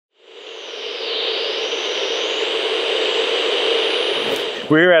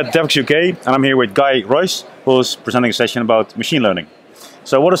We're at Devoxx UK, and I'm here with Royse, who's presenting a session about machine learning.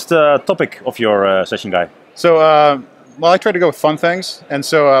 So what is the topic of your session, Guy? So, well, I tried to go with fun things, and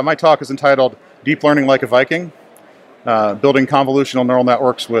so my talk is entitled Deep Learning Like a Viking, Building Convolutional Neural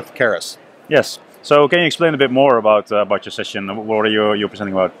Networks with Keras. Yes. So can you explain a bit more about your session? What are you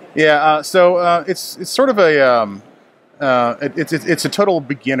presenting about? Yeah, it's sort of a, it's a total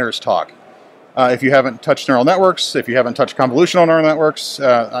beginner's talk. If you haven't touched neural networks, if you haven't touched convolutional neural networks,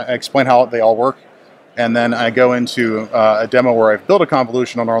 I explain how they all work. And then I go into a demo where I've built a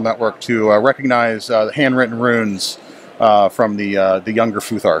convolutional neural network to recognize handwritten runes from the Younger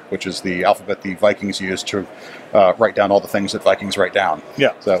Futhark, which is the alphabet the Vikings used to write down all the things that Vikings write down.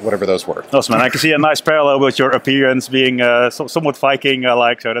 Yeah. So whatever those were. Awesome, man. I can see a nice parallel with your appearance being somewhat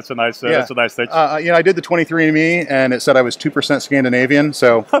Viking-like, so that's a nice, that's a nice touch. You know, I did the 23andMe, and it said I was 2% Scandinavian,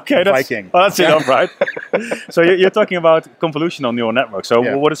 so okay, Viking. Well, that's enough, right? So you're talking about convolutional neural network.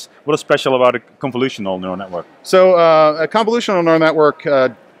 So what is special about a convolutional neural network? So a convolutional neural network,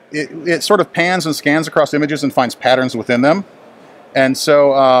 it sort of pans and scans across images and finds patterns within them. And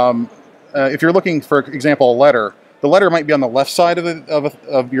so if you're looking, for example, a letter, the letter might be on the left side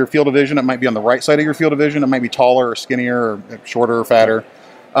of your field of vision. It might be on the right side of your field of vision. It might be taller or skinnier or shorter or fatter.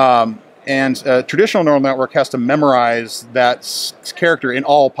 And a traditional neural network has to memorize that character in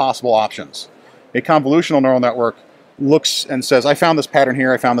all possible options. A convolutional neural network looks and says, I found this pattern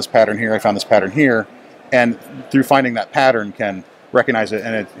here, I found this pattern here, I found this pattern here. And through finding that pattern can recognize it,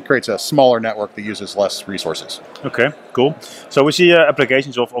 and it creates a smaller network that uses less resources. Okay, cool. So we see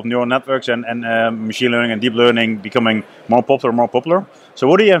applications of neural networks and machine learning and deep learning becoming more popular. So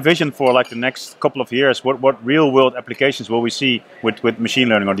what do you envision for like the next couple of years? What real world applications will we see with machine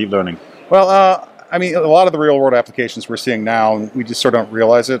learning or deep learning? Well, I mean, a lot of the real world applications we're seeing now, we just sort of don't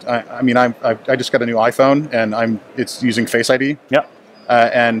realize it. I mean, I just got a new iPhone, and it's using Face ID. Yeah.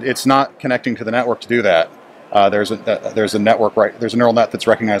 And it's not connecting to the network to do that. There's a network, there's a neural net that's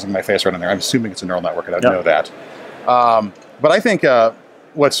recognizing my face right in there. I'm assuming it's a neural network, and I don't know that. But I think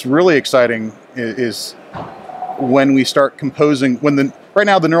what's really exciting is when we start composing. Right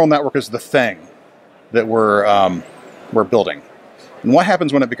now the neural network is the thing that we're building. And what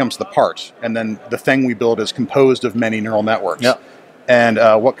happens when it becomes the part, and then the thing we build is composed of many neural networks? Yeah. And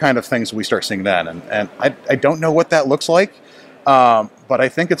what kind of things do we start seeing then? And I don't know what that looks like, but I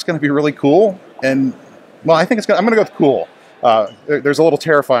think it's going to be really cool. And well, I think I'm going to go with cool. There's a little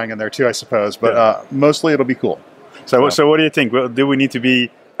terrifying in there too, I suppose, but mostly it'll be cool. So what do you think? Do we need to be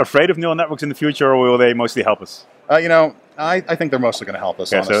afraid of neural networks in the future, or will they mostly help us? You know, I think they're mostly going to help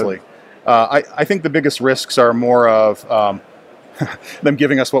us, honestly. So I think the biggest risks are more of them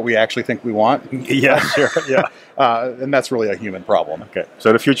giving us what we actually think we want. Yeah, sure, yeah. And that's really a human problem. Okay,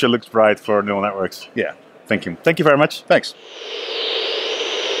 so the future looks bright for neural networks. Yeah. Thank you. Thank you very much. Thanks.